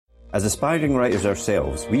As aspiring writers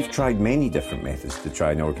ourselves, we've tried many different methods to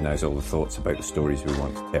try and organise all the thoughts about the stories we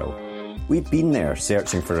want to tell. We've been there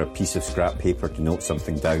searching for a piece of scrap paper to note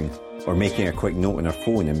something down, or making a quick note on our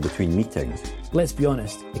phone in between meetings. Let's be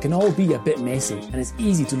honest, it can all be a bit messy and it's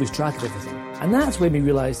easy to lose track of everything. And that's when we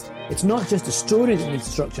realised it's not just the story that needs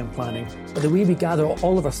structure and planning, but the way we gather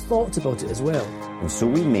all of our thoughts about it as well. And so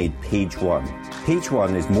we made Page One. Page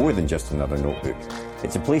One is more than just another notebook.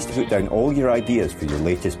 It's a place to put down all your ideas for your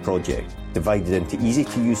latest project, divided into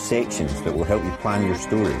easy-to-use sections that will help you plan your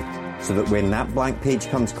story, so that when that blank page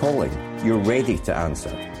comes calling, you're ready to answer.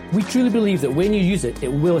 We truly believe that when you use it,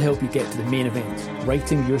 it will help you get to the main event,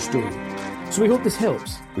 writing your story. So we hope this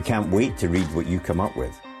helps. We can't wait to read what you come up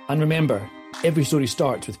with. And remember, every story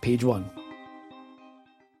starts with Page One.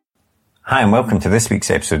 Hi and welcome to this week's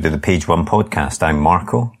episode of the Page One podcast. I'm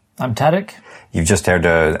Marco. I'm Tarek. You've just heard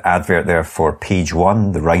an advert there for Page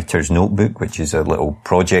One, the writer's notebook, which is a little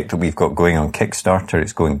project that we've got going on Kickstarter.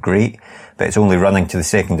 It's going great, but it's only running to the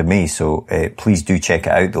 2nd of May, so please do check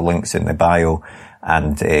it out. The link's in the bio,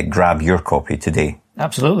 and grab your copy today.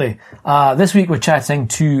 Absolutely. This week we're chatting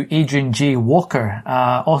to Adrian J Walker,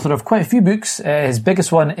 author of quite a few books. His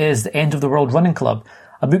biggest one is The End of the World Running Club,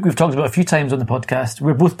 a book we've talked about a few times on the podcast.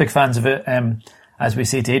 We're both big fans of it, as we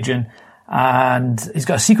say to Adrian. And he's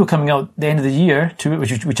got a sequel coming out at the end of the year to it,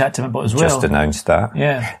 which we chat to him about as well. Just announced that.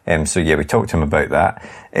 Yeah. So we talked to him about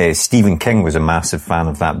that. Stephen King was a massive fan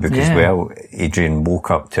of that book as well. Adrian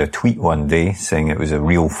woke up to a tweet one day saying it was a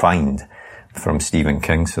real find from Stephen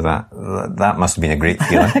King. So that must have been a great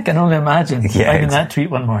feeling. I can only imagine finding that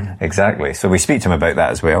tweet one morning. Exactly. So we speak to him about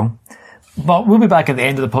that as well. But we'll be back at the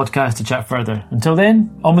end of the podcast to chat further. Until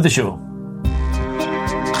then, on with the show.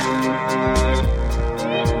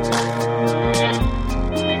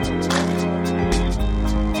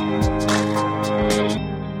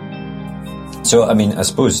 So, I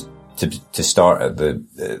suppose to start at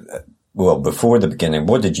before the beginning,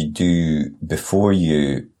 what did you do before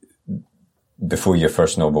your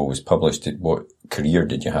first novel was published? What career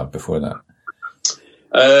did you have before that?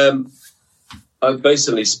 I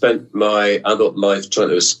basically spent my adult life trying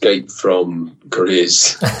to escape from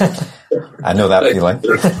careers. I know that feeling.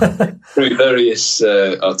 Through various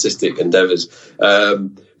artistic endeavours. But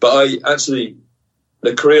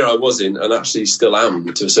the career I was in, and actually still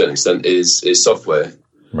am to a certain extent, is software.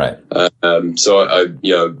 Right. So I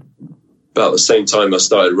about the same time I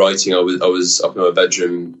started writing, I was up in my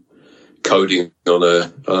bedroom coding on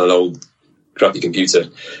an old crappy computer,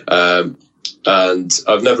 and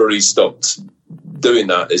I've never really stopped doing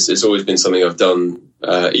that. It's always been something I've done,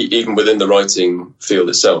 even within the writing field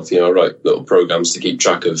itself. I write little programs to keep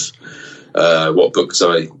track of what books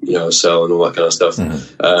I sell and all that kind of stuff.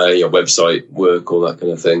 Mm-hmm. Website work, all that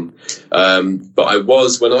kind of thing. But I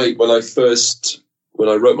was when I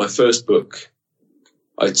wrote my first book,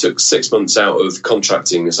 I took 6 months out of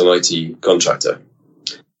contracting as an IT contractor,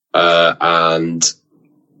 and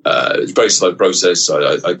it was a very slow process.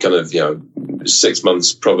 I kind of 6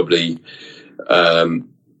 months probably.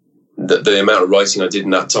 The amount of writing I did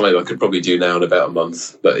in that time, I could probably do now in about a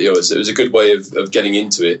month. But it was a good way of getting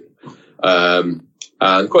into it.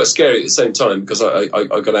 And quite scary at the same time, because I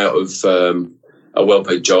got out of a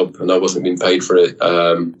well-paid job and I wasn't being paid for it.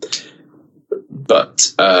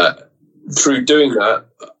 But through doing that,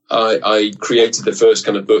 I created the first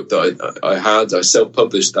kind of book that I had. I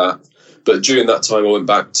self-published that. But during that time, I went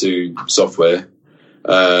back to software.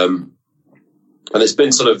 And it's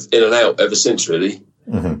been sort of in and out ever since, really.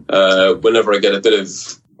 Mm-hmm. Whenever I get a bit of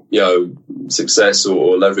success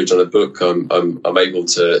or leverage on a book, I'm able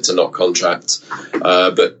to not contract.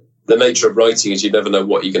 But the nature of writing is you never know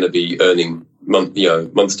what you're going to be earning month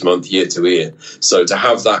to month, year to year. So to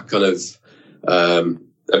have that kind of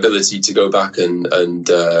ability to go back and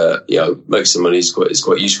make some money is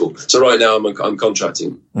quite useful. So right now I'm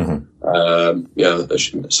contracting. Mm-hmm.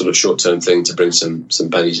 A sort of short-term thing to bring some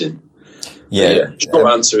pennies in. Yeah. Short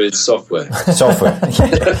answer is software. Software.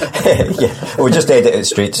 Yeah. We'll just edit it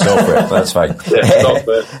straight to software. That's fine. Yeah,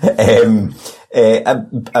 software.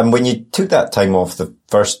 And when you took that time off the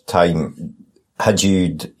first time, had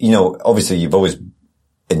you, obviously you've always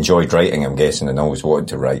enjoyed writing, I'm guessing, and always wanted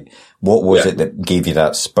to write. What was it that gave you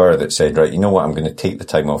that spur that said, right, you know what, I'm going to take the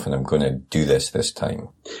time off and I'm going to do this time?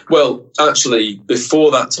 Well, actually,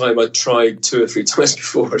 before that time, I tried 2 or 3 times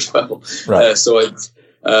before as well. Right.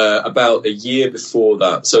 About a year before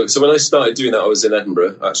that. So when I started doing that, I was in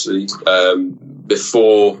Edinburgh, actually,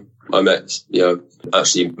 before I met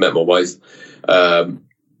my wife.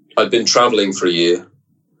 I'd been travelling for a year,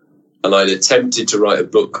 and I'd attempted to write a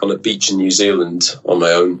book on a beach in New Zealand on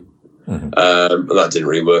my own. Mm-hmm. And that didn't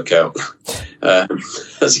really work out.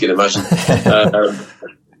 as you can imagine.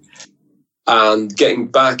 And getting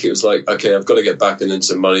back, it was like, okay, I've got to get back and earn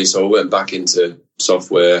some money. So I went back into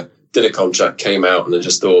software, did a contract, came out, and I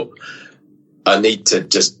just thought, I need to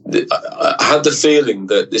I had the feeling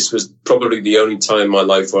that this was probably the only time in my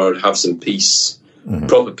life where I'd have some peace,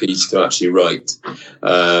 proper peace to actually write.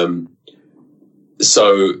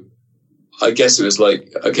 So I guess it was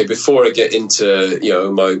like, okay, before I get into,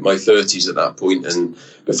 my 30s at that point, and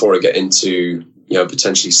before I get into,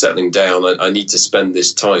 potentially settling down, I need to spend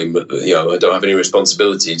this time, I don't have any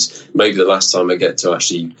responsibilities. Maybe the last time I get to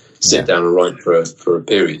actually sit down and write for a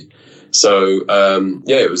period. So,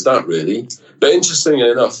 it was that really. But interestingly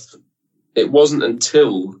enough, it wasn't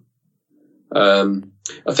until, I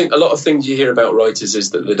think a lot of things you hear about writers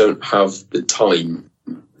is that they don't have the time.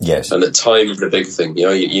 Yes. And the time is the big thing.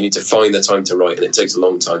 You need to find the time to write, and it takes a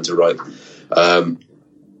long time to write.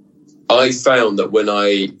 I found that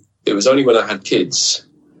it was only when I had kids,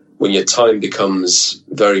 when your time becomes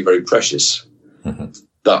very, very precious,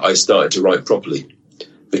 that I started to write properly.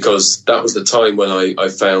 Because that was the time when I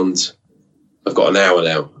found I've got an hour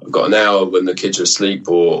now. I've got an hour when the kids are asleep,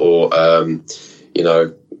 or I'm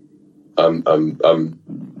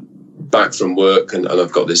back from work, and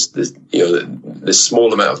I've got this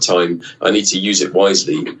small amount of time. I need to use it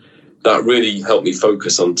wisely. That really helped me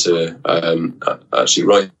focus onto actually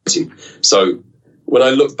writing. So when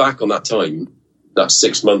I look back on that time, that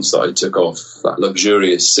 6 months that I took off, that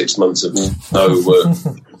luxurious 6 months of no work,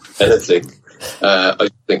 anything, I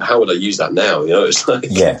think, how would I use that now? It's like,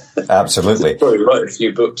 yeah, absolutely. Probably write a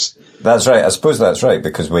few books. That's right. I suppose that's right,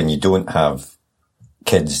 because when you don't have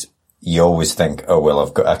kids, you always think, oh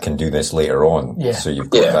well, I can do this later on. Yeah. So you've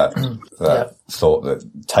got that thought that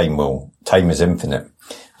time is infinite,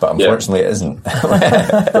 but unfortunately it isn't.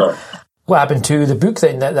 Right. What happened to the book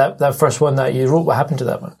then? That first one that you wrote, what happened to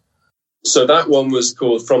that one? So that one was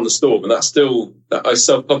called From the Storm, and I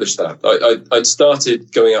self-published that. I'd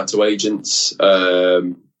started going out to agents,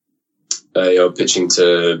 pitching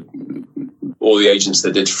to all the agents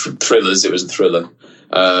that did thrillers. It was a thriller.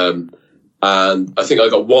 And I think I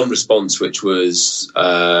got one response, which was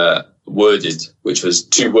worded, which was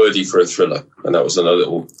too wordy for a thriller. And that was on a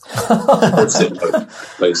little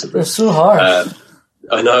basically. It's so hard.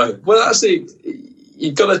 I know. Well, actually,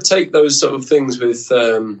 you've got to take those sort of things with...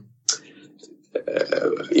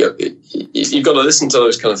 you've got to listen to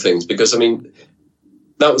those kind of things, because,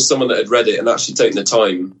 that was someone that had read it and actually taken the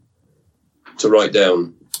time to write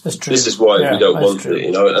down, that's true. This is why we don't want it,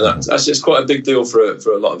 and that's just quite a big deal for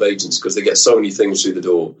a lot of agents, because they get so many things through the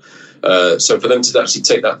door. So for them to actually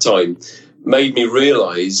take that time made me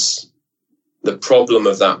realise the problem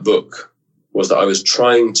of that book was that I was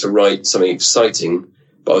trying to write something exciting,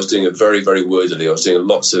 but I was doing it very, very wordily. I was doing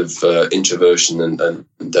lots of introversion, and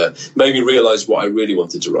made me realise what I really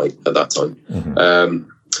wanted to write at that time.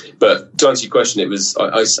 But to answer your question, it was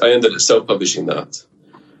I ended up self-publishing that,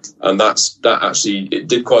 and that actually it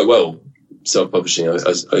did quite well. Self-publishing,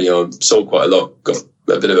 I sold quite a lot, got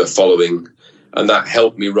a bit of a following, and that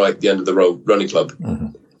helped me write The End of the Road Running Club.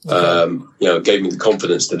 Gave me the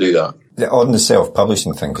confidence to do that. On the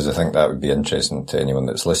self-publishing thing, because I think that would be interesting to anyone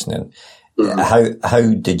that's listening.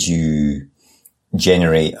 How did you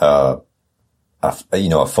generate a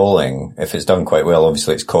following? If it's done quite well,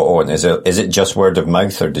 obviously it's caught on. Is it just word of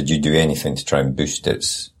mouth, or did you do anything to try and boost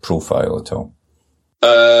its profile at all?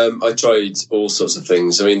 I tried all sorts of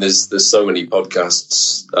things. There's so many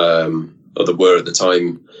podcasts, or there were at the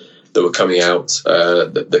time, that were coming out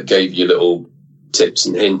that gave you little tips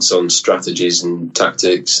and hints on strategies and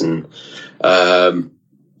tactics, and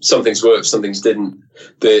some things worked, some things didn't.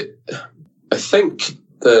 I think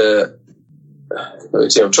I'm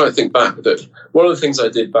trying to think back, but one of the things I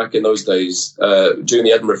did back in those days, during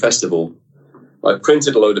the Edinburgh Festival, I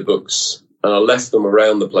printed a load of books and I left them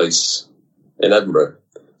around the place in Edinburgh.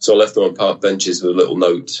 So I left them on park benches with a little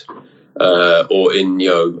note, or in,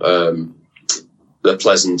 the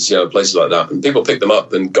Pleasance, places like that. And people picked them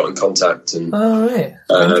up and got in contact. And, oh, right.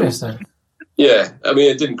 Interesting. Yeah.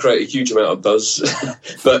 It didn't create a huge amount of buzz,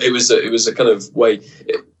 but it was a kind of way.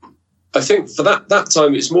 I think for that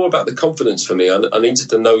time, it's more about the confidence for me. I needed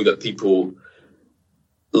to know that people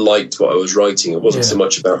liked what I was writing. It wasn't so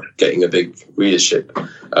much about getting a big readership.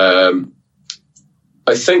 I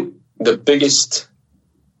think the biggest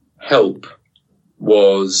help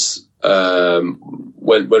was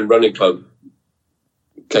when Running Club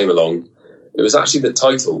came along. It was actually the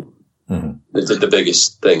title that did the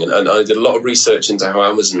biggest thing. And I did a lot of research into how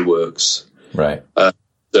Amazon works. Right.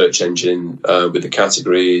 Search engine with the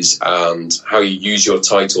categories and how you use your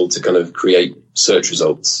title to kind of create search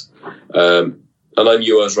results. and I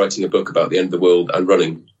knew I was writing a book about the end of the world and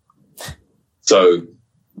running. So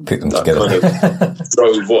put them that together. kind of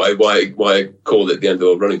drove why I called it the End of the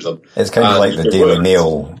World Running Club. It's kind of like the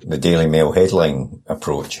Daily Mail headline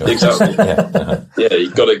approach. Exactly. Yeah. Yeah,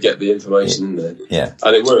 you've got to get the information in there. Yeah.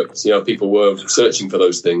 And it worked. You know, people were searching for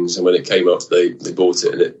those things, and when it came up, they bought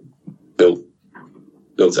it, and it built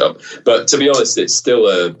it up. But to be honest, it's still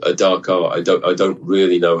a dark art. I don't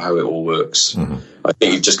really know how it all works. Mm-hmm. I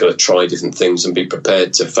think you've just got to try different things and be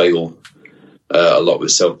prepared to fail a lot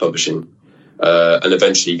with self-publishing. And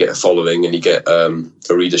eventually you get a following and you get a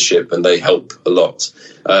readership, and they help a lot.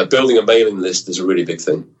 Building a mailing list is a really big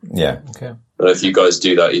thing. Yeah. Okay. And if you guys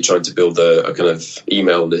do that, you're trying to build a kind of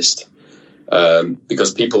email list,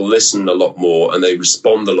 because people listen a lot more and they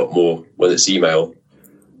respond a lot more when it's email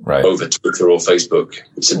over Twitter or Facebook.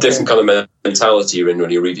 It's a different kind of mentality you're in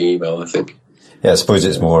when you're reading email, I think. Yeah, I suppose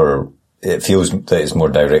it feels that it's more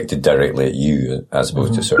directed directly at you as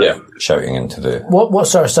opposed to sort of shouting into the... What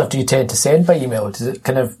sort of stuff do you tend to send by email? Is it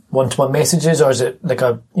kind of one-to-one messages, or is it like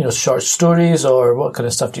short stories, or what kind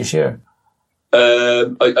of stuff do you share?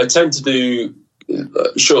 I tend to do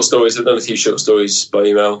short stories. I've done a few short stories by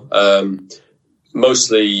email.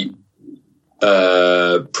 Mostly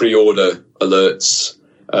pre-order alerts.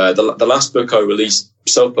 The last book I released,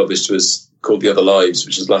 self-published, was called The Other Lives,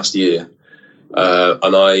 which was last year.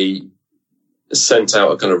 And I sent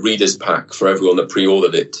out a kind of reader's pack for everyone that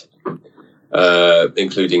pre-ordered it,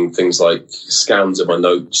 including things like scans of my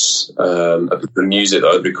notes, the music that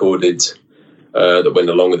I'd recorded that went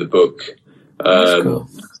along with the book. Cool.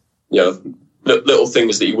 Little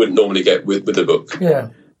things that you wouldn't normally get with a book. Yeah.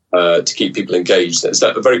 To keep people engaged. It's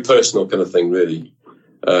a very personal kind of thing, really.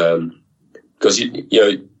 Because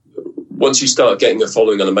once you start getting a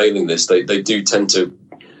following on a mailing list, they do tend to.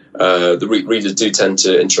 The readers do tend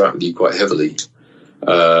to interact with you quite heavily,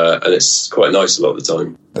 and it's quite nice a lot of the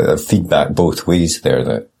time. The feedback both ways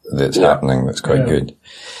there that's happening. That's quite good.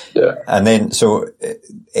 Yeah. And then, so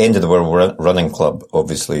End of the World Running Club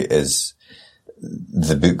obviously is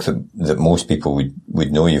the book that most people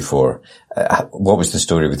would know you for. What was the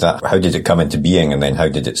story with that? How did it come into being, and then how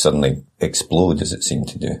did it suddenly explode, as it seemed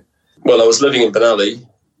to do? Well, I was living in Benally,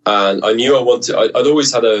 and I knew I'd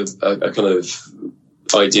always had a kind of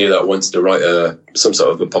idea that I wanted to write some sort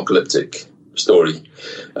of apocalyptic story.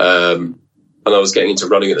 And I was getting into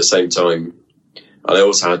running at the same time. And I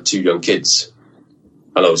also had 2 young kids.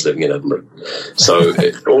 And I was living in Edinburgh. So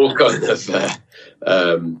it all kind of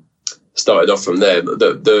started off from there.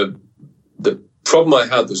 The problem I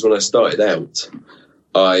had was when I started out,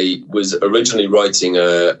 I was originally writing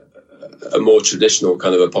a more traditional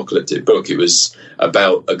kind of apocalyptic book. It was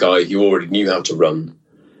about a guy who already knew how to run,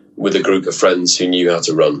 with a group of friends who knew how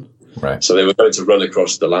to run. Right. So they were going to run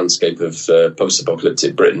across the landscape of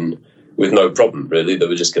post-apocalyptic Britain with no problem, really. They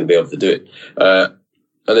were just going to be able to do it.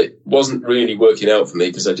 And it wasn't really working out for me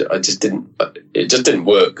because it just didn't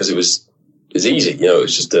work because it was easy, it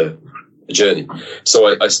was just a journey.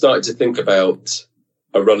 So I started to think about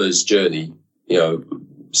a runner's journey.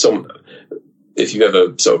 If you've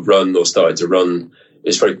ever sort of run or started to run,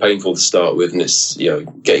 it's very painful to start with, and it's,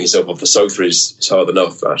 getting yourself off the sofa is hard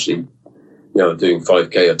enough. Actually, doing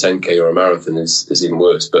 5K or 10K or a marathon is even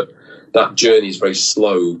worse. But that journey is very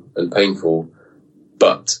slow and painful,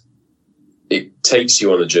 but it takes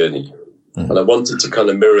you on a journey. Mm-hmm. And I wanted to kind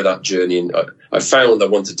of mirror that journey, and I found I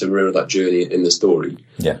wanted to mirror that journey in the story.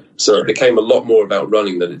 Yeah. So it became a lot more about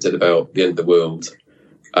running than it did about the end of the world,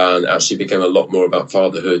 and actually became a lot more about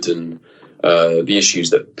fatherhood and the issues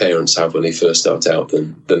that parents have when they first start out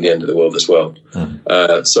than the end of the world as well.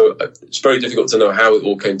 Mm. So it's very difficult to know how it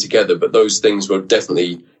all came together, but those things were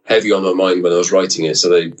definitely heavy on my mind when I was writing it, so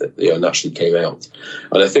they naturally came out.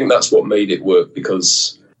 And I think that's what made it work,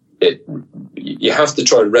 because you have to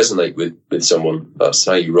try and resonate with someone. That's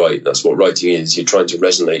how you write. That's what writing is. You're trying to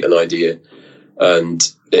resonate an idea, and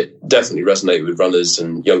it definitely resonated with runners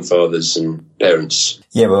and young fathers and parents.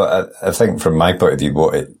 Yeah, well, I think from my point of view,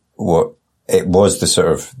 what it was the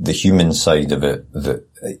sort of the human side of it that,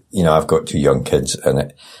 I've got 2 young kids,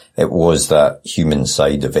 and it was that human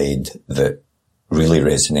side of Ed that really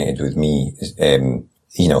resonated with me.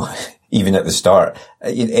 Even at the start,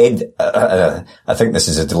 Ed, I think this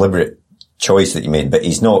is a deliberate choice that you made, but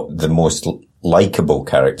he's not the most likable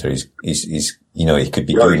character. He's he could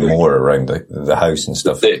be doing more around the house and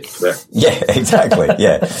stuff. Dick, yeah, exactly.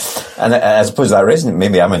 Yeah. And I suppose that resonated.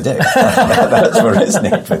 Maybe I'm a dick. That's what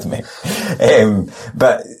resonated with me.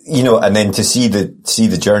 But, and then to see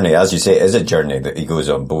the journey, as you say, it is a journey that he goes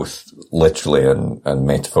on, both literally and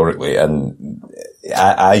metaphorically. And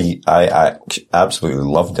I absolutely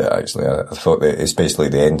loved it, actually. I thought that, especially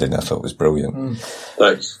the ending, I thought was brilliant.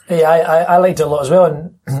 Thanks. Yeah, I liked it a lot as well.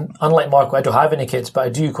 And unlike Mark, I don't have any kids, but I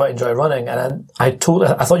do quite enjoy running. And I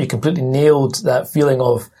thought you completely nailed that feeling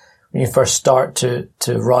of when you first start to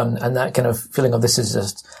run, and that kind of feeling of, this is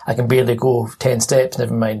just, I can barely go 10 steps,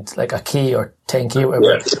 never mind like a K or 10K or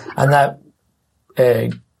whatever. Yeah. And that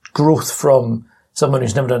growth from someone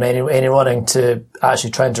who's never done any running to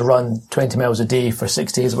actually trying to run 20 miles a day for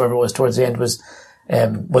 6 days, whatever it was towards the end, was I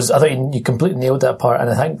thought you completely nailed that part. And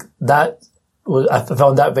I think I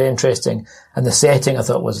found that very interesting. And the setting I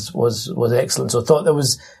thought was excellent. So I thought that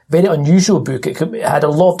was a very unusual book. It had a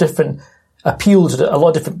lot of different appeals to a lot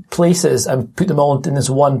of different places and put them all in this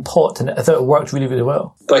one pot. And I thought it worked really, really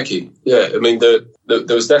well. Thank you. Yeah. I mean, there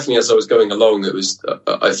was definitely, as I was going along,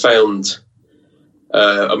 I found,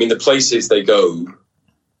 the places they go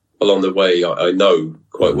along the way, I know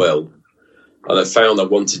quite well. And I found I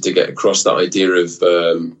wanted to get across that idea of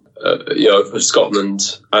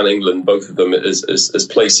Scotland and England, both of them as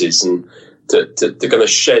places, and to kind of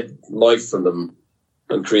shed life from them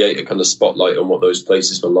and create a kind of spotlight on what those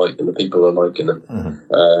places were like and the people are like in them.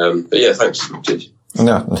 Mm-hmm. But yeah, thanks, Richard.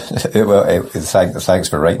 No, well, thanks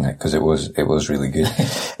for writing it, because it was really good.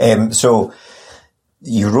 So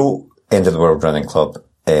you wrote End of the World Running Club,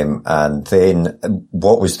 and then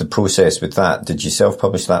what was the process with that? Did you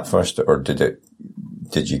self-publish that first, or did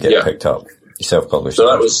you get picked up? You self-published. So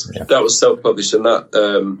that was self-published, and that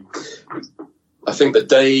I think the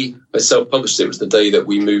day I self-published it was the day that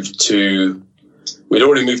we'd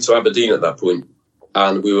already moved to Aberdeen at that point,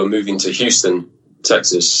 and we were moving to Houston,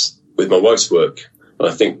 Texas, with my wife's work. And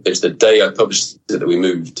I think it's the day I published it that we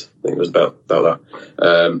moved. I think it was about that.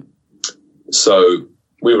 So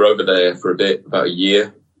we were over there for a bit, about a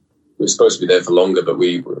year. We were supposed to be there for longer, but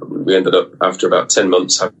we ended up, after about 10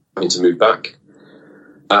 months, having to move back.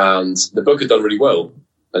 And the book had done really well,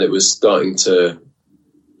 and it was starting to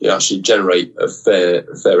actually generate a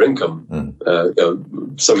fair income.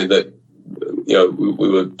 Something that we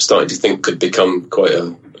were starting to think could become quite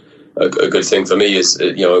a good thing for me. Is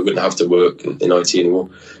I wouldn't have to work in IT anymore.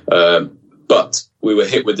 But we were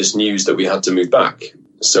hit with this news that we had to move back,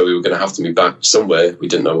 so we were going to have to move back somewhere. We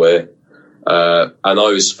didn't know where, and I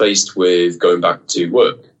was faced with going back to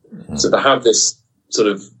work. Mm-hmm. So to have this sort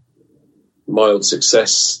of mild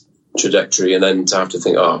success trajectory, and then to have to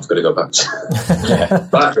think, I've got to go back to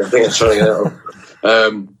back. I think I'm trying to get out.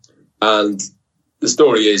 And the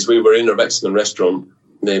story is, we were in a Mexican restaurant,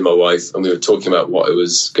 me and my wife, and we were talking about what I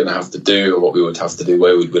was going to have to do and what we would have to do,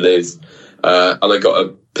 where would we live. And I got a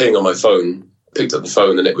ping on my phone, picked up the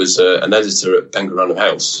phone, and it was an editor at Penguin Random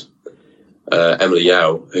House, Emily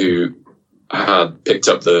Yao, who had picked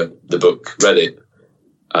up the book, read it,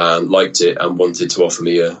 and liked it, and wanted to offer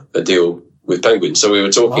me a deal with Penguin. So we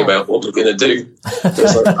were talking about what we're going to do. So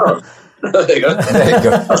it's like, there you go.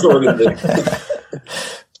 That's what we're going to do.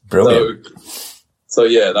 Brilliant. So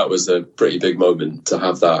yeah, that was a pretty big moment to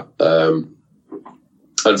have that.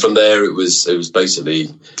 And from there, it was basically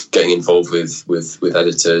getting involved with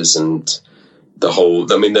editors and the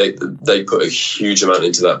whole. I mean, they put a huge amount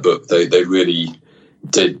into that book. They really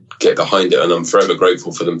did get behind it, and I'm forever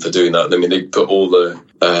grateful for them for doing that. I mean, they put all the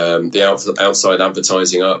outside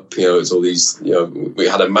advertising up. It's all these. We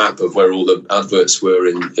had a map of where all the adverts were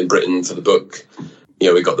in Britain for the book.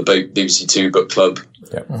 We got the BBC Two Book Club,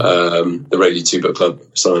 the Radio 2 Book Club,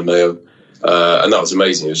 Simon Mayo, and that was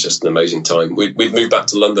amazing. It was just an amazing time. We'd moved back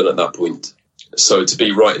to London at that point, so to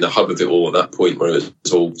be right in the hub of it all at that point, where it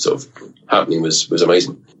was all sort of happening, was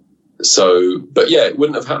amazing. So, but yeah, it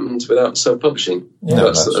wouldn't have happened without self-publishing.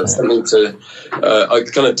 That's something to. I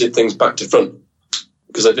kind of did things back to front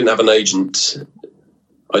because I didn't have an agent.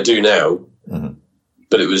 I do now,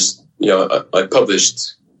 but it was I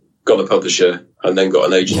published, got a publisher, and then got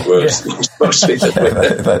an agent.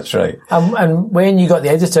 That's right. And when you got the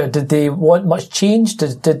editor, did they want much change?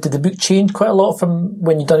 Did the book change quite a lot from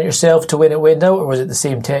when you done it yourself to when it went out, or was it the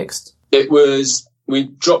same text? It was. We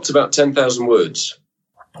dropped about 10,000 words.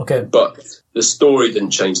 Okay. But the story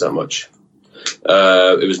didn't change that much.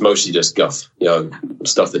 It was mostly just guff,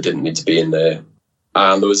 stuff that didn't need to be in there.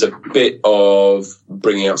 And there was a bit of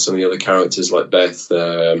bringing out some of the other characters like Beth,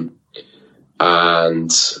 and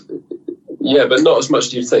yeah, but not as much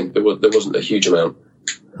as you'd think. There wasn't a huge amount.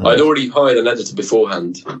 Right. I'd already hired an editor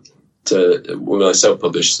beforehand when I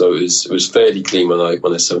self-published, so it was fairly clean when I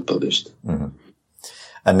self-published. Mm-hmm.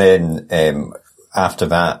 And then after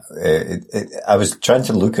that, I was trying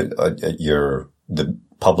to look at your the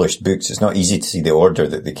published books, it's not easy to see the order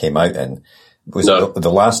that they came out in. Was it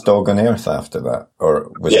The Last Dog on Earth after that?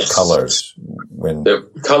 Or was it Colours?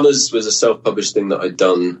 Colours was a self-published thing that I'd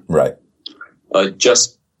done. Right. I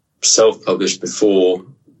just self-published before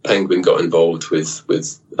Penguin got involved with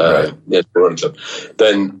the Edinburgh Running Club.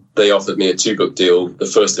 Then they offered me a 2-book deal, the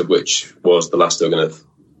first of which was The Last Dog on Earth.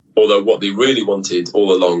 Although what they really wanted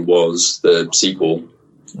all along was the sequel,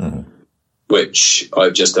 which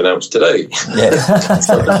I've just announced today.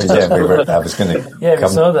 I was going to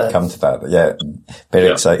come to that. Yeah,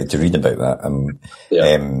 very excited to read about that.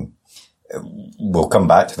 We'll come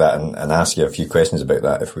back to that and ask you a few questions about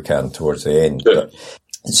that if we can towards the end. Sure.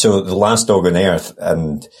 So The Last Dog on Earth,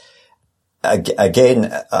 and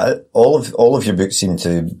again, all of your books seem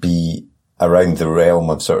to be around the realm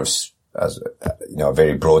of sort of, as a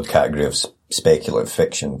very broad category of speculative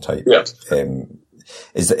fiction type. Yeah.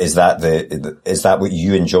 Is that what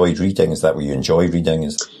you enjoyed reading? Is that what you enjoy reading?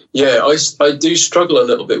 Yeah, I do struggle a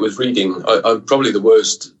little bit with reading. I'm probably the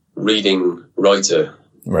worst reading writer.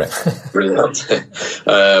 Right. Really out there.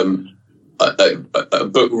 A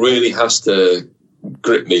book really has to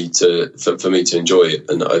grip me for me to enjoy it,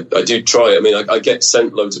 and I do try. I mean, I get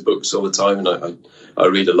sent loads of books all the time, and I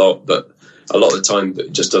read a lot, but a lot of the time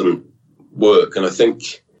it just doesn't work. And I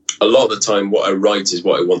think a lot of the time what I write is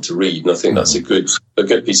what I want to read, and I think that's a good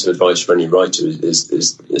piece of advice for any writer is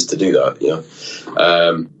to do that,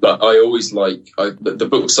 but I always the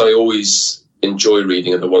books I always enjoy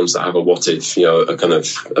reading are the ones that have a what if, a kind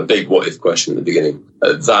of a big what if question at the beginning.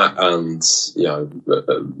 That and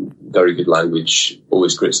very good language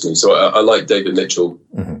always grits me. So I like David Mitchell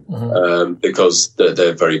because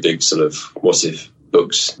they're very big sort of what if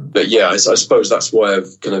books. But yeah, I suppose that's why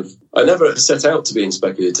I never set out to be in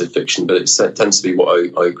speculative fiction, but it tends to be what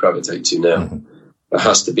I gravitate to now. It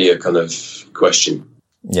has to be a kind of question.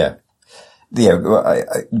 Yeah.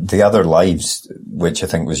 The Other Lives, which I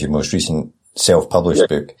think was your most recent self-published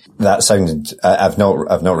book, that sounded, I've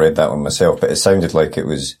not read that one myself, but it sounded like it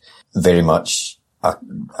was very much a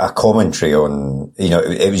commentary on,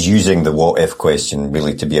 it was using the what if question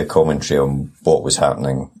really to be a commentary on what was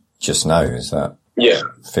happening just now. Is that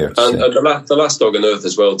fair to say? And the Last Dog on Earth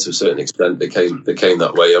as well, to a certain extent, became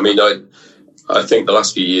that way. I mean, I think the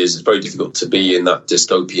last few years it's very difficult to be in that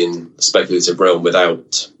dystopian speculative realm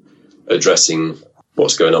without addressing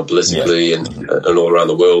what's going on politically and all around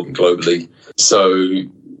the world and globally. So, I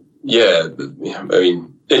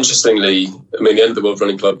mean, interestingly, the End of the World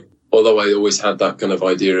Running Club, although I always had that kind of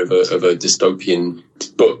idea of a dystopian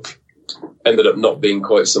book, ended up not being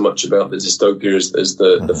quite so much about the dystopia as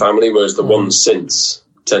the family, whereas the ones since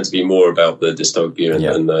tend to be more about the dystopia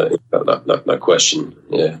and that question.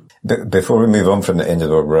 Yeah. But before we move on from the End of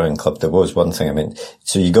the World Running Club, there was one thing. I mean,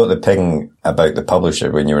 so you got the ping about the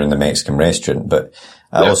publisher when you were in the Mexican restaurant, but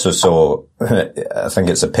I also saw, I think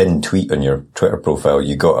it's a pinned tweet on your Twitter profile.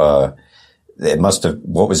 You got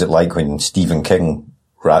what was it like when Stephen King,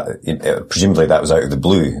 presumably that was out of the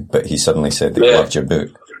blue, but he suddenly said that he loved your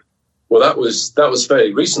book. Well, that was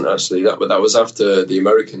fairly recent, actually. That was after the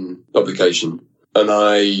American publication. And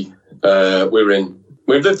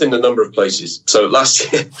we've lived in a number of places. So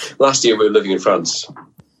last year we were living in France,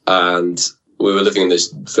 and we were living in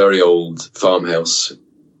this very old farmhouse.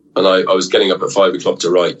 And I was getting up at 5 o'clock to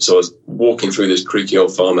write. So I was walking through this creaky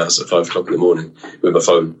old farmhouse at 5 o'clock in the morning with my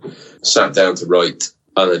phone, sat down to write,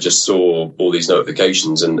 and I just saw all these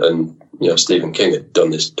notifications and Stephen King had done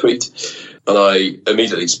this tweet. And I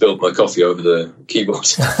immediately spilled my coffee over the keyboard.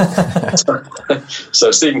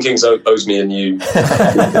 So Stephen King owes me a new...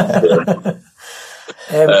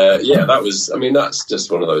 that's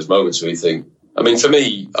just one of those moments where you think... I mean, for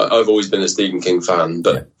me, I've always been a Stephen King fan,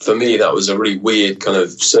 but for me, that was a really weird kind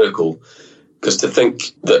of circle. Because to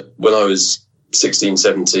think that when I was 16,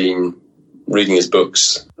 17, reading his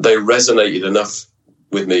books, they resonated enough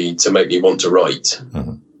with me to make me want to write.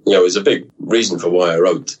 It was a big reason for why I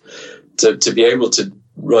wrote. To be able to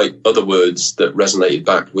write other words that resonated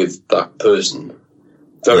back with that person.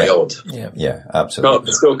 Very odd. Yeah,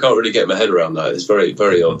 absolutely. Still can't really get my head around that. It's very,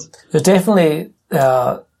 very odd. There's definitely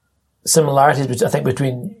similarities, I think,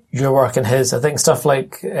 between your work and his. I think stuff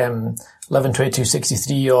like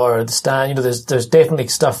 11/22/63 or The Stand, there's definitely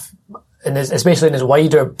stuff in his, especially in his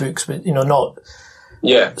wider books, but not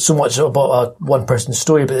so much about a one person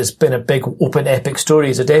story, but it's been a big open epic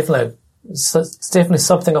story. So it's definitely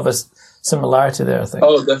something of a similarity there, I think.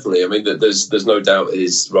 Oh, definitely. I mean, there's no doubt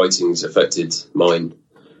his writings affected mine.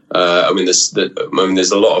 There's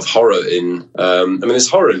a lot of horror in. There's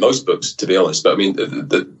horror in most books, to be honest. But I mean,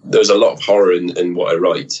 there's a lot of horror in what I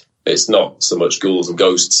write. it's not so much ghouls and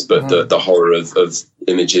ghosts, but the horror of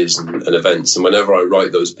images and events. And whenever I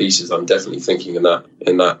write those pieces, I'm definitely thinking in that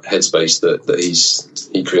headspace that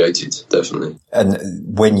he created, definitely. And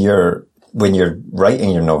when you're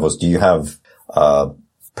writing your novels, do you have a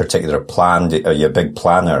particular plan? Are you a big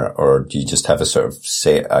planner, or do you just have a sort of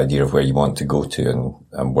set idea of where you want to go to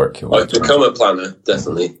and work your way? I've become a planner,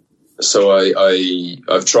 definitely. So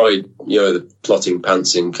I've tried, the plotting,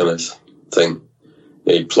 pantsing kind of thing.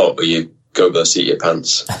 You plot or you go by the seat of your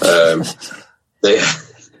pants. The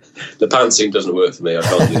pantsing doesn't work for me. I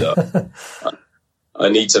can't do that. I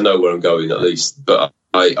need to know where I'm going at least. But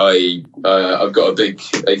I've got a big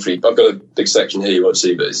A3. I've got a big section here you won't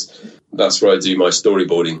see, but that's where I do my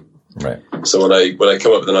storyboarding. Right. So when I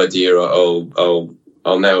come up with an idea, I'll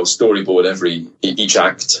now storyboard each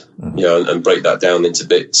act, and break that down into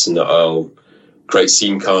bits, and I'll create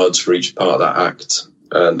scene cards for each part of that act.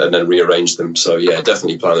 And then rearrange them. So yeah,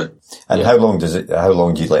 definitely planner. And how long do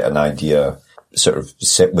you let an idea sort of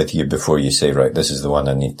sit with you before you say, right, this is the one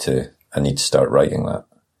I need to start writing that?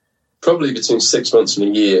 Probably between 6 months and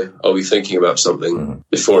a year, I'll be thinking about something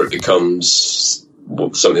before it becomes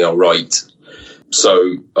something I'll write.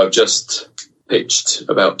 So I've just pitched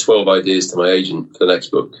about 12 ideas to my agent for the next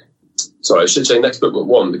book. Sorry, I should say next book but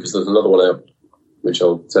one, because there's another one out, which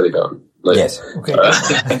I'll tell you about later. Yes. Okay.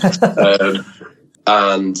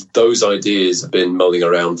 And those ideas have been mulling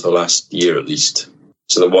around for the last year at least.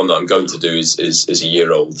 So the one that I'm going to do is a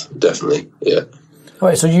year old, definitely, yeah. All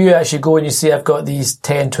right, so you actually go and you say, I've got these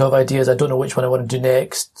 10, 12 ideas, I don't know which one I want to do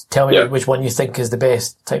next. Tell me which one you think is the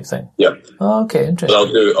best type thing. Yeah. Oh, okay, interesting.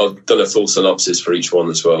 I've done a full synopsis for each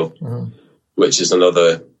one as well, which is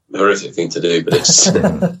another horrific thing to do, but it's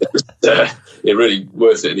really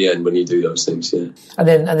worth it in the end when you do those things. Yeah. And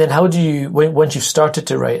then how do you, once you've started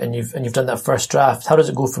to write and you've done that first draft, how does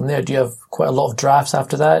it go from there? Do you have quite a lot of drafts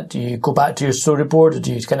after that? Do you go back to your storyboard, or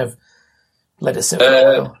do you kind of let it sit for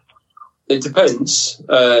a while? It depends.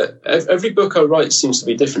 Every book I write seems to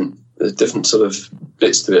be different. There's different sort of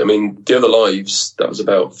bits to it. I mean, The Other Lives, that was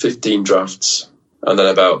about 15 drafts and then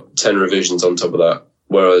about 10 revisions on top of that.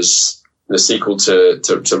 Whereas the sequel to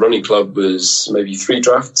Running Club was maybe 3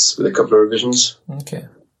 drafts with a couple of revisions. Okay.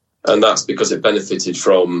 And that's because it benefited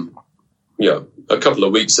from, a couple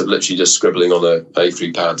of weeks of literally just scribbling on a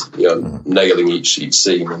A3 pad, nailing each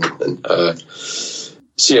scene.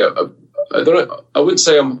 I wouldn't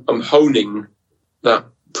say I'm honing that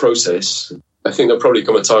process. I think there'll probably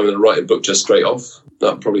come a time when I'll write a book just straight off.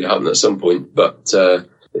 That'll probably happen at some point, but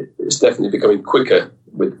it's definitely becoming quicker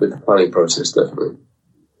with the planning process, definitely.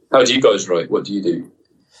 How do you guys write? What do you do?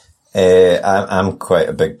 I'm quite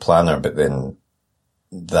a big planner, but then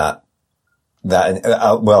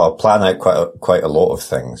I'll plan out quite a lot of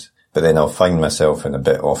things, but then I'll find myself in a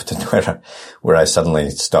bit often where I suddenly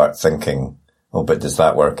start thinking, oh, but does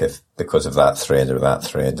that work because of that thread or that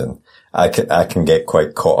thread? And I can get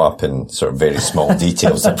quite caught up in sort of very small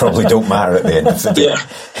details that probably don't matter at the end of the day.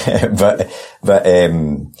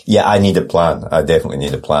 Yeah. I need a plan. I definitely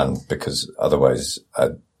need a plan, because otherwise I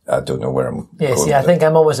don't know where I'm going. Yeah, see, I think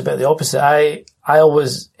I'm almost a bit the opposite. I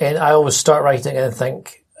always start writing and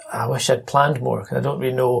think, I wish I'd planned more, because I don't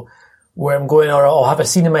really know where I'm going, or I'll have a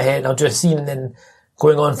scene in my head and I'll do a scene, and then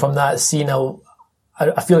going on from that scene, I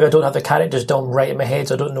feel like I don't have the characters done right in my head,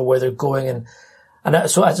 so I don't know where they're going.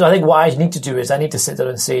 So I think what I need to do is I need to sit there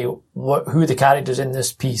and say, who are the characters in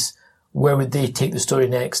this piece? Where would they take the story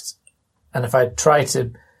next? And if I try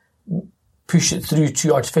to push it through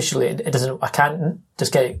too artificially, it doesn't, I can't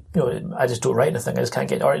just get it, I just don't write anything. I just can't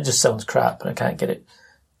get it, or it just sounds crap and I can't get it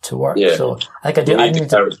to work. Yeah. So I think I need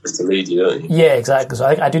characters to lead you, don't you? Yeah, exactly. So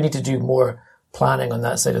I do need to do more planning on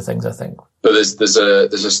that side of things, I think. But there's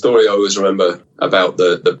a story I always remember about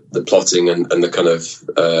the plotting and the kind of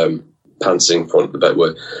pantsing, for the better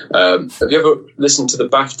word. Have you ever listened to the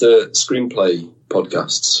BAFTA screenplay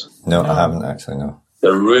podcasts? No, I haven't actually, no.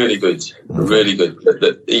 They're really good, really good.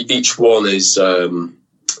 Each one is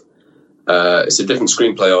it's a different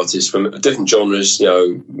screenplay artist from different genres,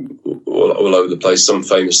 all over the place. Some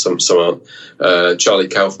famous, some aren't. Charlie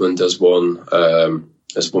Kaufman does one.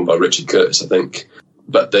 There's one by Richard Curtis, I think.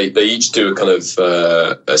 But they each do a kind of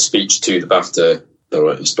a speech to the BAFTA.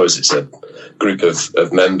 Or I suppose it's a group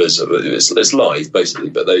of members. It's live basically,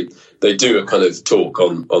 but they do a kind of talk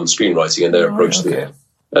on screenwriting and their approach to it.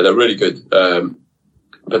 And they're really good.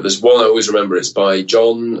 But there's one I always remember. It's by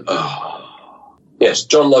John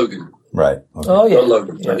Logan. Right. Okay. Oh yeah. John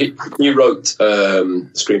Logan. Yeah. He wrote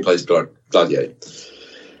screenplays for Gladiator,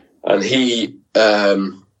 and he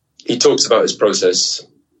talks about his process.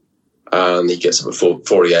 And he gets up at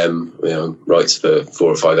 4 a.m. Writes for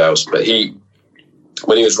 4 or 5 hours. But he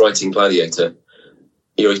when he was writing Gladiator,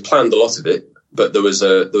 he planned a lot of it, but there was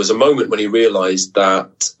a moment when he realised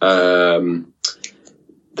that I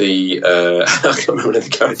can't remember the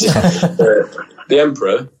character, the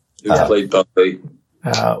Emperor, who was played by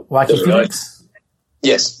Joaquin Phoenix.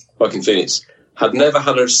 Yes, Joaquin Phoenix had never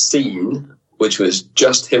had a scene which was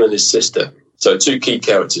just him and his sister. So 2 key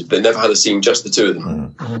characters. They never had a scene just the 2 of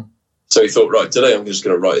them. Mm-hmm. So he thought, right, today I'm just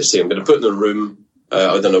going to write a scene. I'm going to put them in a room.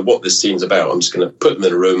 I don't know what this scene's about. I'm just going to put them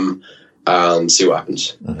in a room and see what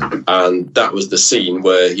happens. Mm-hmm. And that was the scene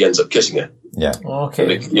where he ends up kissing her. Yeah.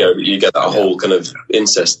 Okay. You get that whole kind of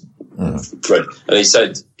incest thread. And he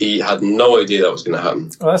said he had no idea that was going to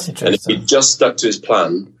happen. Oh, that's interesting. And if he just stuck to his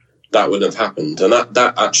plan, that wouldn't have happened. And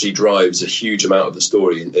that actually drives a huge amount of the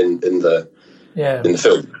story in the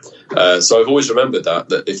film. So I've always remembered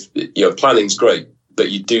that if planning's great,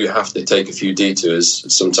 but you do have to take a few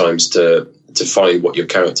detours sometimes to find what your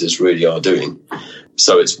characters really are doing.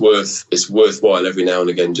 So it's worthwhile every now and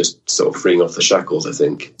again just sort of freeing off the shackles, I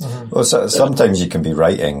think. Mm-hmm. Well, sometimes you can be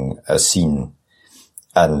writing a scene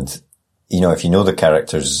and, if you know the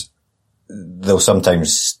characters, they'll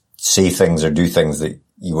sometimes say things or do things that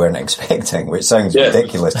you weren't expecting, which sounds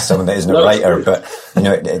ridiculous to someone that isn't a writer, but,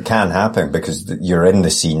 it can happen because you're in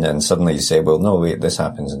the scene and suddenly you say, well, no, wait, this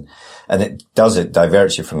happens. And it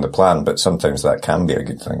diverts you from the plan, but sometimes that can be a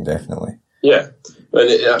good thing, definitely. Yeah. And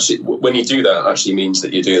it actually, when you do that, it actually means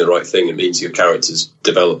that you're doing the right thing. It means your character's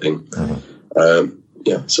developing. Mm-hmm.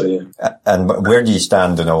 And where do you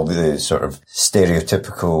stand on all the sort of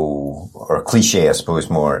stereotypical or cliche, I suppose,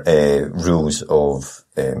 more rules of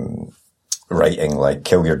writing, like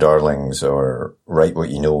kill your darlings or write what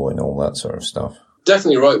you know and all that sort of stuff?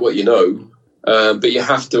 Definitely write what you know, but you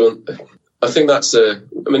have to. I think that's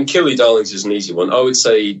kill your darlings is an easy one. I would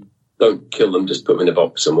say don't kill them, just put them in a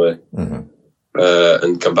box somewhere. Mm-hmm.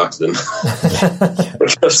 And come back to them.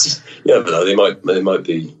 Because, but they might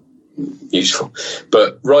be useful.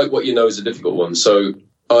 But write what you know is a difficult one. So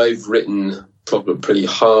I've written probably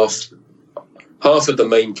half of the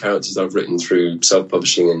main characters I've written through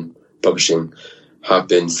self-publishing and publishing have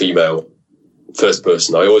been female, first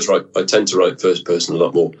person. I tend to write first person a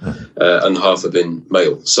lot more, and half have been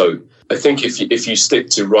male. So I think if you stick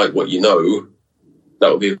to write what you know, that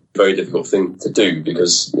would be a very difficult thing to do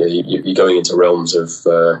because you're going into realms of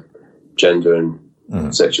gender and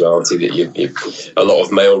sexuality that a lot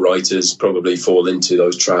of male writers probably fall into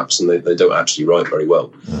those traps and they don't actually write very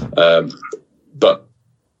well. But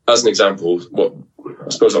as an example, what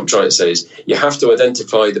I'm trying to say is you have to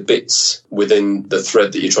identify the bits within the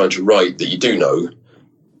thread that you're trying to write that you do know,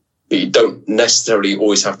 but you don't necessarily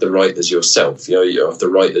always have to write as yourself. You have to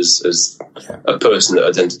write as a person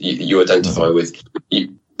that you identify with.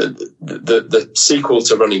 The sequel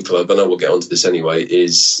to Running Club, I know we'll get onto this anyway,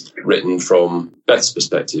 is written from Beth's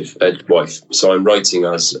perspective, Ed's wife. So I'm writing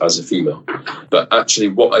as a female. But actually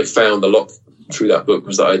what I found a lot through that book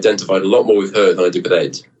was that I identified a lot more with her than I did with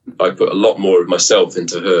Ed. I put a lot more of myself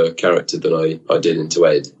into her character than I did into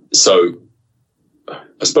Ed. So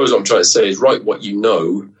I suppose what I'm trying to say is write what you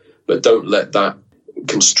know, but don't let that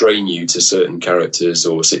constrain you to certain characters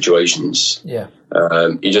or situations. Yeah.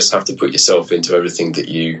 You just have to put yourself into everything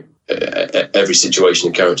that every situation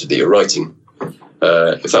and character that you're writing,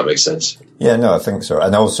 if that makes sense. Yeah, no, I think so.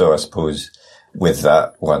 And also, I suppose, with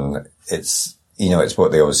that one, it's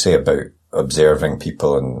what they always say about observing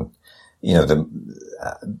people and,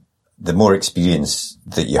 the more experience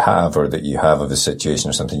that you have or that you have of a situation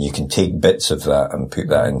or something, you can take bits of that and put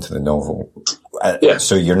that into the novel.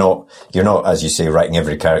 So you're not, as you say, writing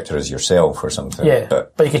every character as yourself or something. Yeah.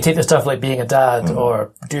 But you can take the stuff like being a dad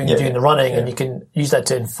or doing the running and you can use that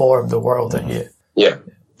to inform the world that you. Yeah.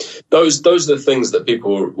 Those are the things that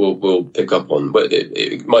people will pick up on. But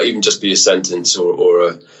it might even just be a sentence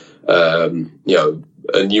or a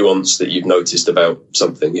nuance that you've noticed about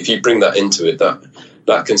something. If you bring that into it,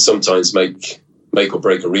 that can sometimes make or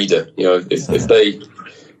break a reader. If they,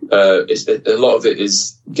 a lot of it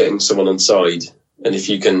is getting someone on side, and if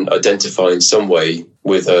you can identify in some way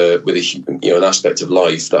with an aspect of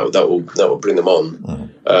life that will bring them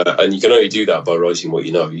on, and you can only do that by writing what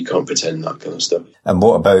you know. You can't pretend, that kind of stuff. And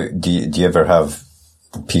what about do you ever have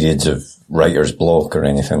periods of writer's block or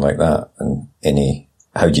anything like that? And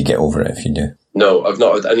how do you get over it if you do? No, I've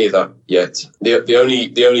not had any of that yet. The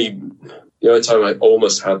only time I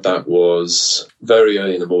almost had that was very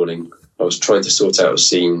early in the morning. I was trying to sort out a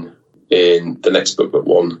scene in the next book but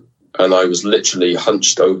one, and I was literally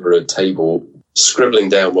hunched over a table, scribbling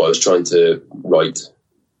down what I was trying to write.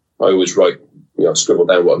 I always scribble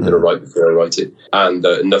down what I'm going to write before I write it, and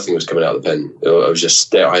nothing was coming out of the pen. I was just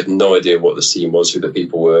there. I had no idea what the scene was, who the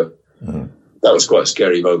people were. that was quite a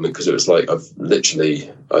scary moment, because it was like, I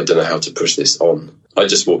don't know how to push this on. I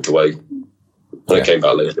just walked away, and I came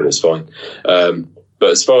back later, and it's fine. But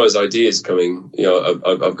as far as ideas coming,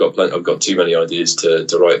 I've got too many ideas to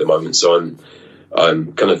write at the moment, so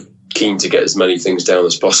I'm kind of keen to get as many things down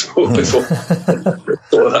as possible before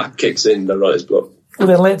all that kicks in, the writer's block. Well,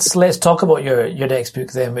 then let's talk about your next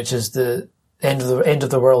book then, which is the End of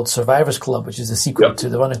the World Survivors Club, which is the sequel to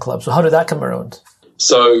the Running Club. So how did that come around?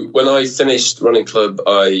 So when I finished Running Club,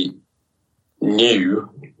 I knew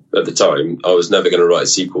at the time I was never going to write a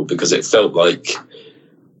sequel, because it felt like,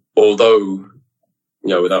 although,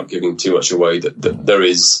 without giving too much away, that there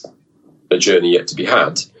is a journey yet to be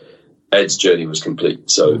had, Ed's journey was complete.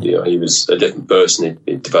 So, he was a different person,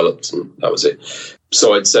 he developed, and that was it.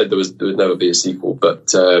 So I'd said there would never be a sequel.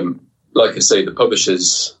 But like I say, the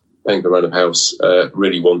publishers, Penguin Random House,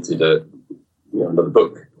 really wanted another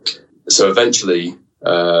book. So eventually,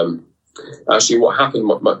 actually what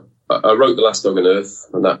happened, I wrote The Last Dog on Earth,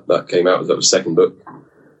 and that came out, that was the second book.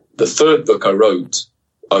 The third book I wrote,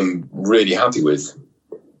 I'm really happy with.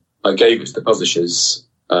 I gave it to the publishers,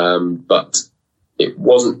 but it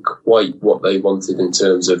wasn't quite what they wanted in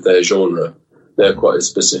terms of their genre. They're quite a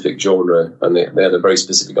specific genre, and they had a very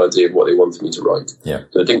specific idea of what they wanted me to write. Yeah.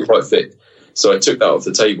 So it didn't quite fit. So I took that off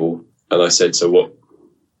the table, and I said, so what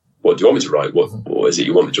do you want me to write? What is it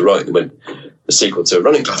you want me to write? And they went, a sequel to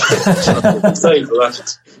Running Club. I've been saying for the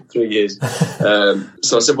last 3 years.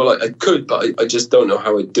 So I said, well, I could, but I just don't know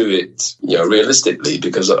how I'd do it, realistically,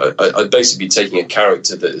 because I'd basically be taking a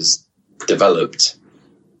character that is developed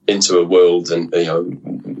into a world, and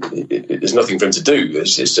there's nothing for him to do.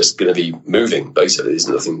 It's just going to be moving, basically. There's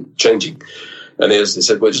nothing changing. And they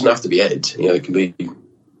said, well, it doesn't have to be Ed. It can be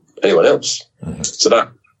anyone else. Mm-hmm. So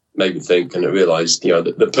that made me think, and I realised,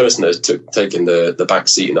 the person that's taken the back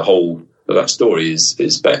seat in the whole of that story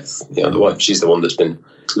is Beth, the wife. She's the one that's been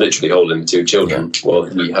literally holding the two children while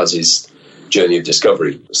he has his journey of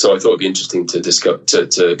discovery. So I thought it'd be interesting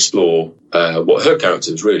to explore what her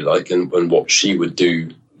character was really like, and what she would do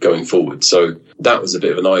going forward. So that was a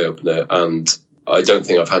bit of an eye-opener, and I don't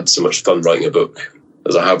think I've had so much fun writing a book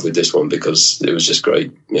as I have with this one, because it was just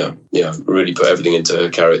great. Really put everything into her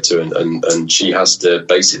character, and she has to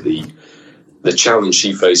basically, the challenge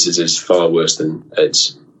she faces is far worse than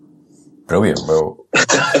Ed's. Brilliant. Well,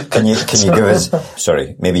 can you give us,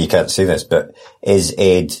 sorry, maybe you can't say this, but is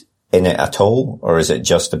Ed in it at all, or is it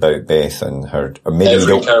just about Beth and her? Or maybe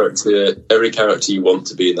every character you want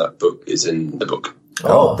to be in that book is in the book.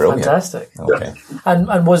 Oh, brilliant. Fantastic. Okay.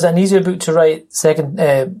 And was it an easier book to write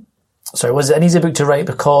was it an easier book to write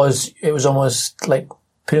because it was almost like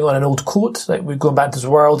putting on an old coat, like we're going back to this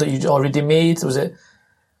world that you'd already made? Was it?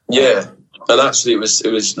 Yeah. And actually it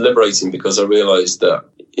was liberating, because I realised that,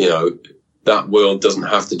 that world doesn't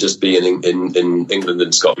have to just be in England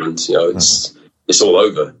and Scotland. It's all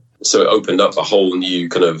over. So it opened up a whole new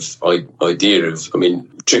kind of idea of,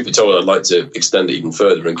 truth be told, I'd like to extend it even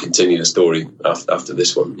further and continue the story after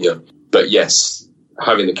this one. Yeah. But yes,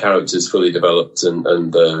 having the characters fully developed and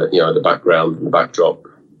the background and the backdrop,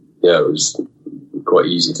 it was quite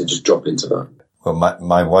easy to just drop into that. Well,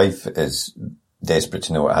 my wife is desperate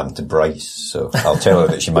to know what happened to Bryce, so I'll tell her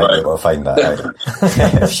that she might be able to find that out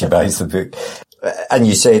if she buys the book. And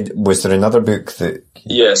you said, was there another book that...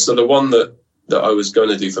 Yeah, so the one that I was going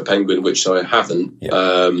to do for Penguin, which I haven't,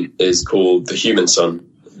 is called The Human Son.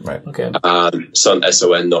 Right. Okay. Son,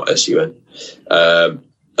 S-O-N, not S-U-N.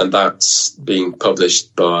 And that's being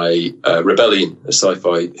published by Rebellion, a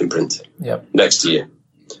sci-fi imprint, next year.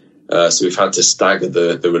 So we've had to stagger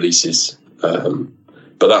the releases.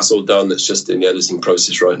 But that's all done. It's just in the editing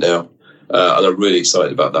process right now. And I'm really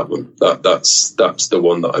excited about that one. That's the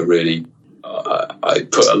one that I really... I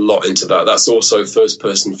put a lot into that. That's also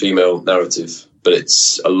first-person female narrative, but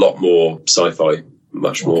it's a lot more sci-fi,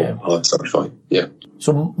 much more hard sci-fi. Yeah.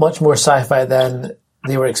 So much more sci-fi than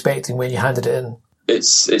they were expecting when you handed it in.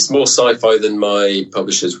 It's more sci-fi than my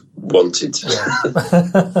publishers wanted,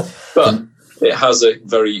 but it has a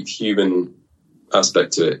very human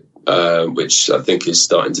aspect to it, which I think is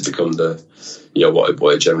starting to become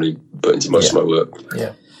what I generally put into most of my work.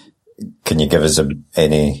 Yeah. Can you give us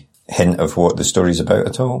any hint of what the story's about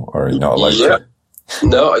at all, or are you not allowed to?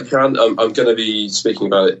 No, I can. I'm going to be speaking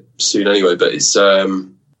about it soon anyway, but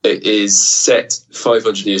it is set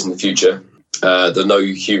 500 years in the future. There are no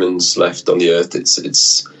humans left on the Earth.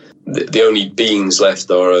 It's the only beings left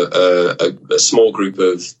are a small group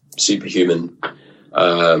of superhuman,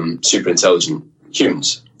 super intelligent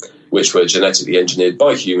humans, which were genetically engineered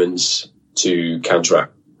by humans to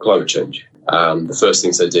counteract climate change. And the first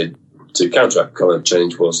things they did to counteract climate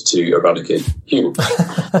change was to eradicate humans.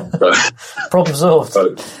 Problem solved.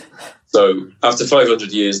 So after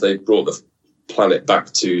 500 years, they brought the planet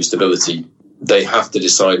back to stability. They have to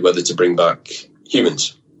decide whether to bring back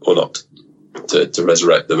humans or not, to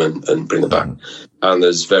resurrect them and bring them back. And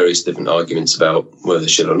there's various different arguments about whether they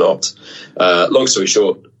should or not. Long story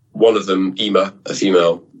short, one of them, Ema, a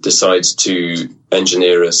female, decides to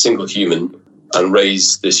engineer a single human and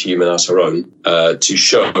raise this human as her own to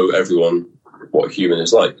show everyone what a human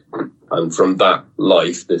is like. And from that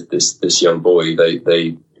life, this young boy,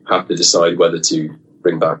 they have to decide whether to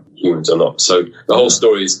bring back humans or not. So the whole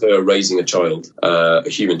story is her raising a child, a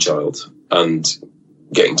human child, and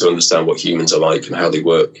getting to understand what humans are like and how they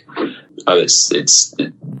work. And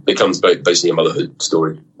it becomes basically a motherhood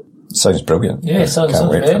story. Sounds brilliant. Yeah, sounds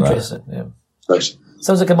very interesting. Yeah. Nice.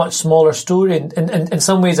 Sounds like a much smaller story, and in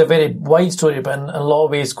some ways a very wide story, but in a lot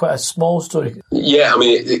of ways quite a small story. Yeah, I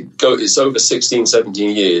mean, it's over 16,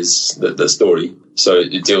 17 years, the story. So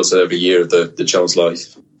it deals with every year of the child's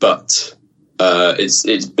life. But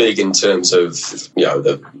it's big in terms of,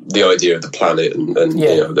 the idea of the planet and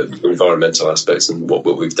the environmental aspects and what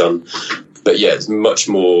we've done. But yeah, it's much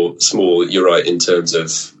more small, you're right, in terms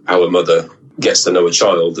of how a mother gets to know a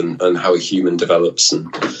child and how a human develops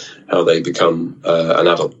and how they become an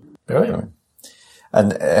adult. Right.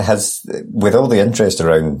 And with all the interest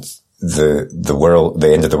around the world,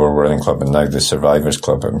 the End of the World Running Club, and now the Survivors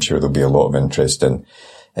Club, I'm sure there'll be a lot of interest in.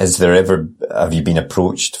 Have you been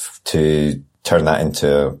approached to turn that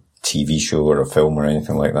into a TV show or a film or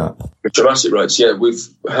anything like that? Dramatic rights, yeah. We've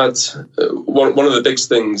had one of the big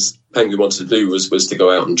things Penguin wanted to do was to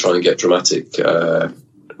go out and try and get dramatic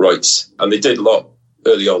rights, and they did a lot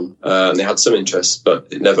early on, and they had some interest, but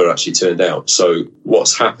it never actually turned out. So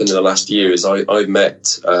what's happened in the last year is I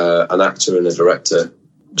met an actor and a director,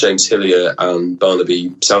 James Hillier and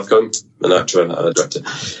Barnaby Southcombe, an actor and a director,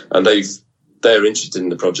 and they're interested in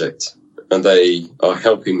the project, and they are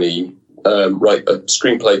helping me write a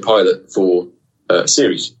screenplay pilot for a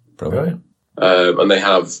series. Brilliant. And they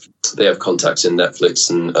have contacts in Netflix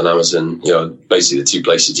and Amazon, basically the two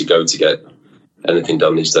places you go to get anything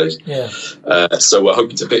done these days. Yeah. So we're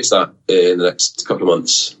hoping to pitch that in the next couple of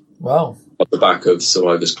months. Wow. Off the back of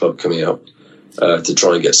Survivors Club coming out to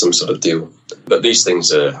try and get some sort of deal. But these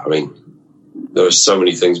things there are so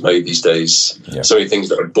many things made these days, so many things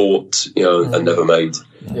that are bought, and never made.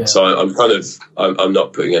 Yeah. So I'm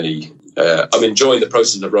not putting any, I'm enjoying the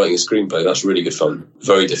process of writing a screenplay. That's really good fun.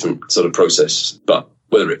 Very different sort of process, but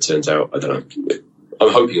whether it turns out, I don't know.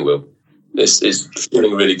 I'm hoping it will. It's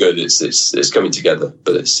feeling really good. It's coming together,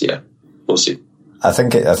 but we'll see. I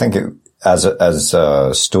think it as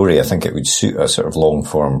a story, I think it would suit a sort of long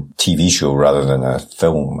form TV show rather than a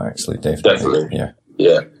film. Actually, definitely.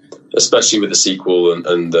 Yeah. Especially with the sequel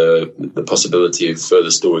and the possibility of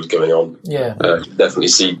further stories going on. Yeah. Definitely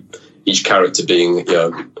see each character being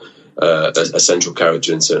a central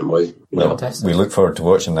character in a certain way. Well, we look forward to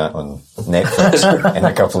watching that on Netflix in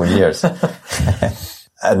a couple of years.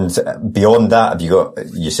 And beyond that,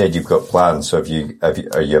 you said you've got plans, so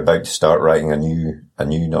are you about to start writing a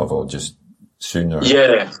new novel just sooner?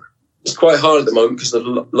 Yeah. It's quite hard at the moment because there's a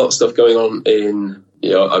lot of stuff going on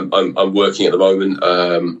I'm working at the moment.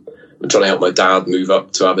 I'm trying to help my dad move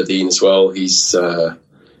up to Aberdeen as well. He's selling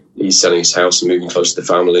his house and moving closer to the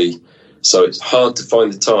family. So it's hard to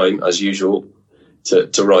find the time, as usual,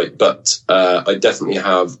 to write. But I definitely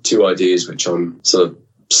have two ideas which I'm sort of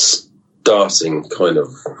starting, kind of.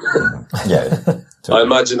 Yeah. Totally. I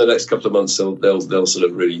imagine the next couple of months they'll sort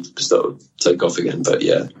of really start to take off again. But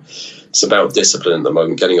yeah, it's about discipline at the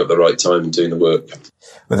moment, getting up the right time and doing the work.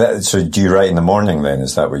 So do you write in the morning then?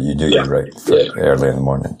 Is that what you do? Yeah. You write early in the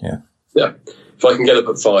morning, yeah. Yeah. If I can get up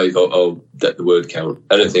at 5, I'll get the word count.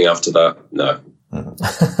 Anything after that, no.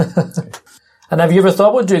 Mm-hmm. And have you ever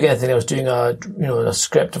thought about doing anything else, doing a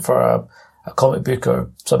script for a comic book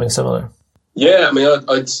or something similar? Yeah, I mean,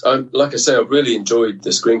 I like I say, I've really enjoyed the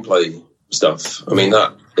screenplay stuff. I mean,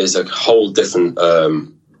 that is a whole different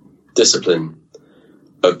discipline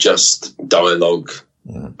of just dialogue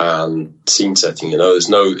and scene setting. There's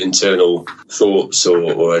no internal thoughts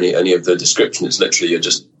or any of the description. It's literally you're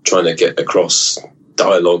just trying to get across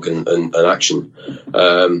dialogue and action.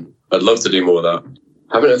 I'd love to do more of that.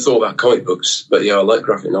 I haven't thought about comic books, but yeah, I like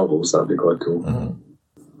graphic novels. That'd be quite cool.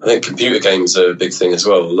 Mm-hmm. I think computer games are a big thing as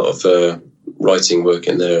well. A lot of writing work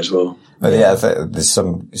in there as well. But yeah, there's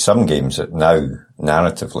some games that now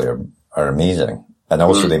narratively are amazing, and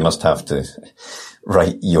also they must have to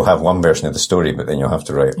write. You'll have one version of the story, but then you'll have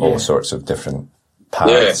to write all sorts of different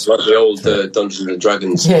paths. Yeah, it's like the old Dungeons and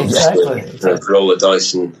Dragons. Yeah, exactly. Roll the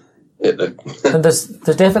dice and And there's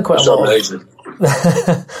definitely quite a lot of,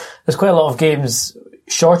 there's quite a lot of games,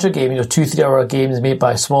 shorter games, 2-3 hour games made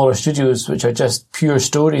by smaller studios, which are just pure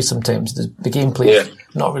stories sometimes. The gameplay is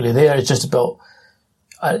not really there. It's just about,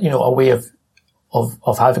 a way of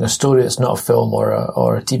having a story that's not a film or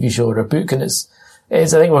a TV show or a book. And I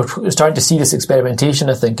think we're starting to see this experimentation,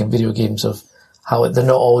 I think, in video games of how they're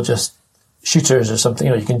not all just shooters or something.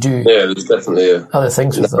 You can do there's definitely other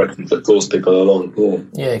things with them that pulls people along.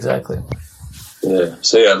 Yeah, exactly. Yeah,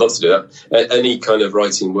 so I'd love to do that. Any kind of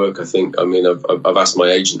writing work, I think. I mean, I've asked my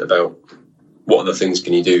agent about what other things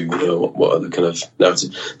can you do. What other kind of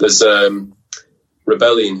narrative? There's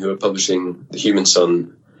Rebellion, who are publishing The Human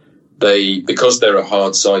Son. Because they're a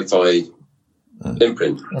hard sci-fi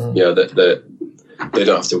imprint. They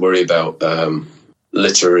don't have to worry about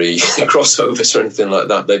literary crossovers or anything like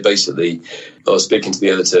that. They basically, I was speaking to the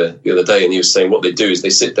editor the other day, and he was saying what they do is they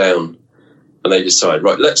sit down and they decide,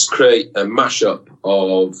 right, let's create a mashup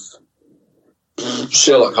of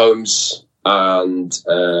Sherlock Holmes and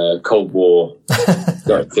Cold War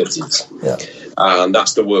 50s. Yeah. And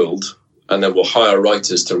that's the world. And then we'll hire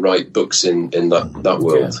writers to write books in that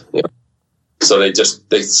world. Yeah. So they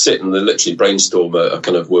sit and they literally brainstorm a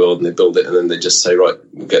kind of world, and they build it, and then they just say, right,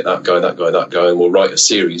 we'll get that guy, and we'll write a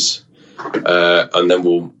series, and then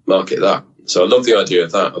we'll market that. So I love the idea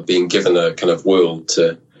of that, of being given a kind of world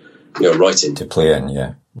to write in. To play in,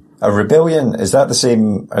 yeah. A Rebellion, is that the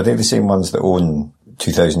same, are they the same ones that own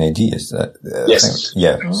 2000 AD? Is that? Yes.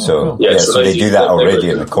 Yeah. So they do that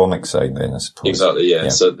already in the comic side then, I suppose. Exactly, yeah.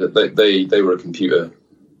 So they were a computer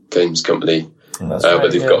games company. But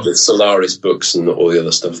they've got the Solaris books and all the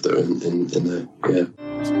other stuff that are in there. Yeah.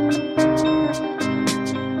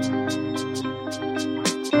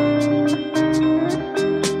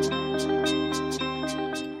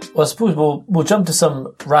 Well, I suppose we'll jump to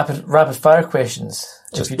some rapid fire questions,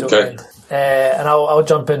 if you don't mind. And I'll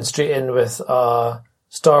jump in straight in with Star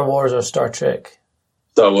Wars or Star Trek.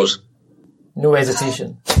 Star Wars. No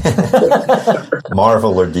hesitation.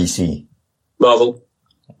 Marvel or DC? Marvel.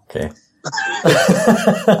 Okay.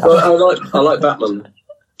 Well, I like Batman.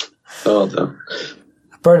 Oh no.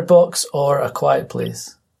 Bird Box or A Quiet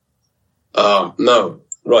Place? Oh no.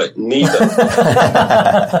 Right, neither.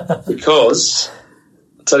 Because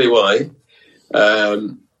I'll tell you why.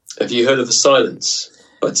 Have you heard of The Silence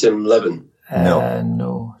by Tim Levin? No, I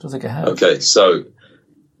don't think I have. Okay, so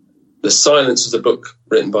The Silence was a book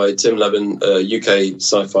written by Tim Levin, a UK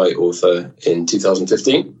sci-fi author, in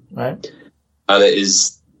 2015. Right. And it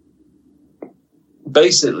is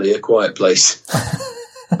basically A Quiet Place,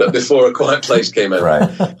 but before A Quiet Place came out.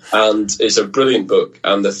 Right. And it's a brilliant book,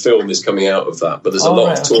 and the film is coming out of that. But there's a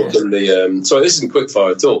lot of talk in the... sorry, this isn't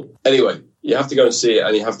quickfire at all. Anyway, you have to go and see it,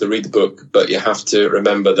 and you have to read the book, but you have to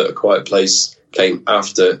remember that A Quiet Place came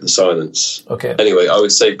after The Silence. Okay. Anyway, I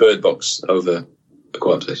would say Bird Box over A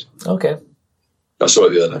Quiet Place. Okay. I saw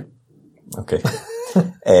it the other day. Okay.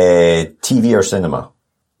 TV or cinema?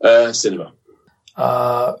 Cinema.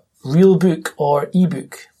 Real book or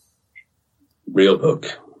ebook? Real book.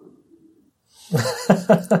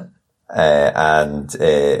 And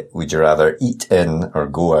would you rather eat in or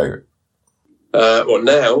go out? Well,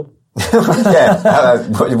 now... Yeah.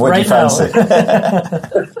 What do you fancy?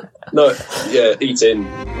 No, yeah, eat in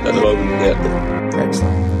at the moment, yeah.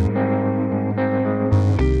 Excellent.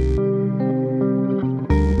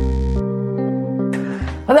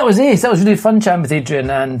 Well, that was ace. That was really fun chatting with Adrian,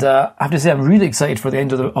 and I have to say I'm really excited for the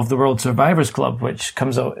end of the World Survivors Club, which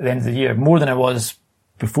comes out at the end of the year, more than I was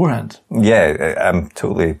beforehand. Yeah, I'm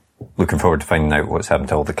totally looking forward to finding out what's happened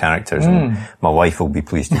to all the characters, and my wife will be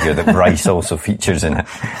pleased to hear that Bryce also features in it.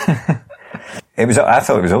 I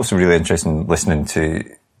thought it was also really interesting listening to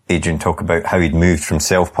Adrian talk about how he'd moved from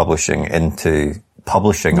self-publishing into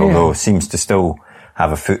publishing, although seems to still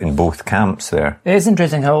have a foot in both camps there. It is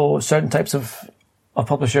interesting how certain types of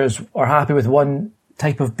publishers are happy with one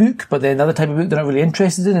type of book, but then another type of book they're not really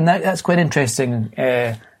interested in, and that's quite an interesting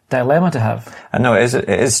dilemma to have. I know it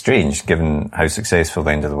is strange given how successful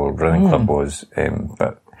the End of the World Running Club was,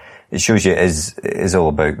 but it shows you it is all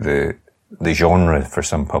about the genre for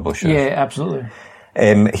some publishers. Yeah, absolutely.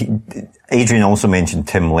 Adrian also mentioned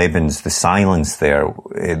Tim Levin's The Silence there.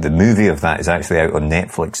 The movie of that is actually out on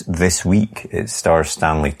Netflix this week. It stars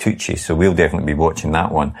Stanley Tucci, so we'll definitely be watching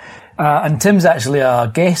that one. And Tim's actually a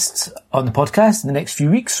guest on the podcast in the next few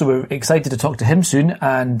weeks, so we're excited to talk to him soon.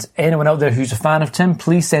 And anyone out there who's a fan of Tim,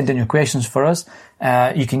 please send in your questions for us.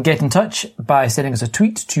 You can get in touch by sending us a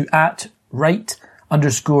tweet to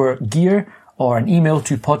 @right_gear or an email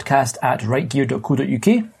to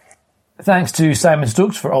podcast@rightgear.co.uk. Thanks to Simon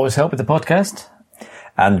Stokes for all his help with the podcast.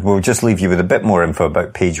 And we'll just leave you with a bit more info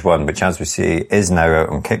about page 1, which, as we say, is now out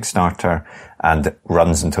on Kickstarter and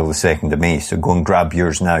runs until the 2nd of May. So go and grab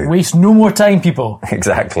yours now. Waste no more time, people.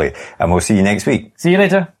 Exactly. And we'll see you next week. See you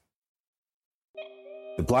later.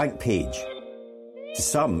 The blank page. To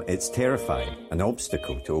some, it's terrifying, an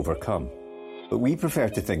obstacle to overcome. But we prefer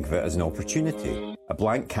to think of it as an opportunity, a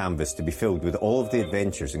blank canvas to be filled with all of the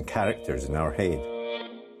adventures and characters in our head.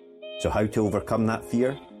 So how to overcome that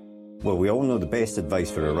fear? Well, we all know the best advice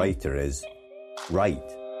for a writer is write.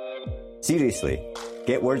 Seriously,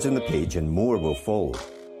 get words on the page and more will follow.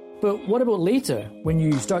 But what about later, when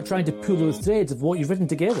you start trying to pull those threads of what you've written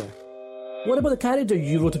together? What about the character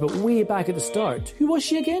you wrote about way back at the start? Who was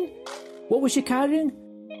she again? What was she carrying?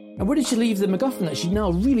 And where did she leave the MacGuffin that she now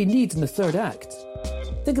really needs in the 3rd act?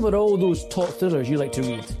 Think about all those top thrillers you like to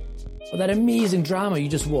read, or that amazing drama you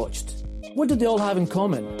just watched. What did they all have in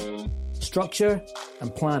common? Structure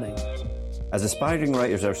and planning. As aspiring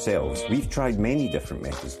writers ourselves, we've tried many different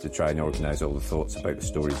methods to try and organise all the thoughts about the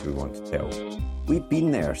stories we want to tell. We've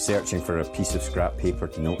been there searching for a piece of scrap paper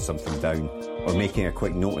to note something down, or making a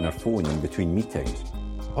quick note on our phone in between meetings.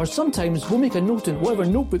 Or sometimes we'll make a note in whatever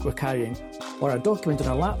notebook we're carrying, or a document on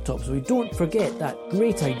our laptop so we don't forget that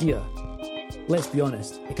great idea. Let's be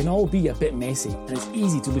honest, it can all be a bit messy and it's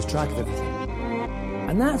easy to lose track of everything.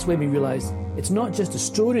 And that's when we realise it's not just a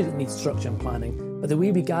story that needs structure and planning, but the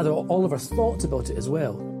way we gather all of our thoughts about it as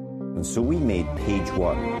well. And so we made page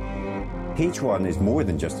 1. Page 1 is more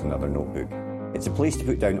than just another notebook. It's a place to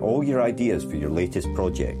put down all your ideas for your latest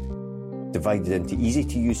project, divided into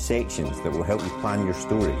easy-to-use sections that will help you plan your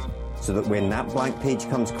story, so that when that blank page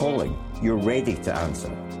comes calling, you're ready to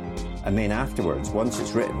answer. And then afterwards, once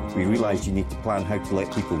it's written, we realised you need to plan how to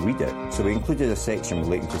let people read it, so we included a section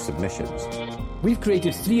relating to submissions. We've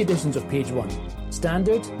created 3 editions of page 1,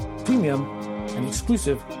 Standard, Premium and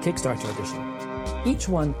Exclusive Kickstarter Edition. Each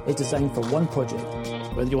one is designed for one project,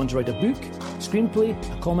 whether you want to write a book, screenplay,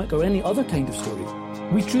 a comic or any other kind of story.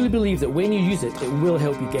 We truly believe that when you use it, it will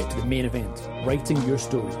help you get to the main event, writing your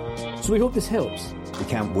story. So we hope this helps. We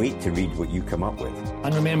can't wait to read what you come up with.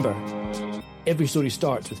 And remember, every story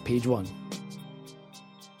starts with page 1.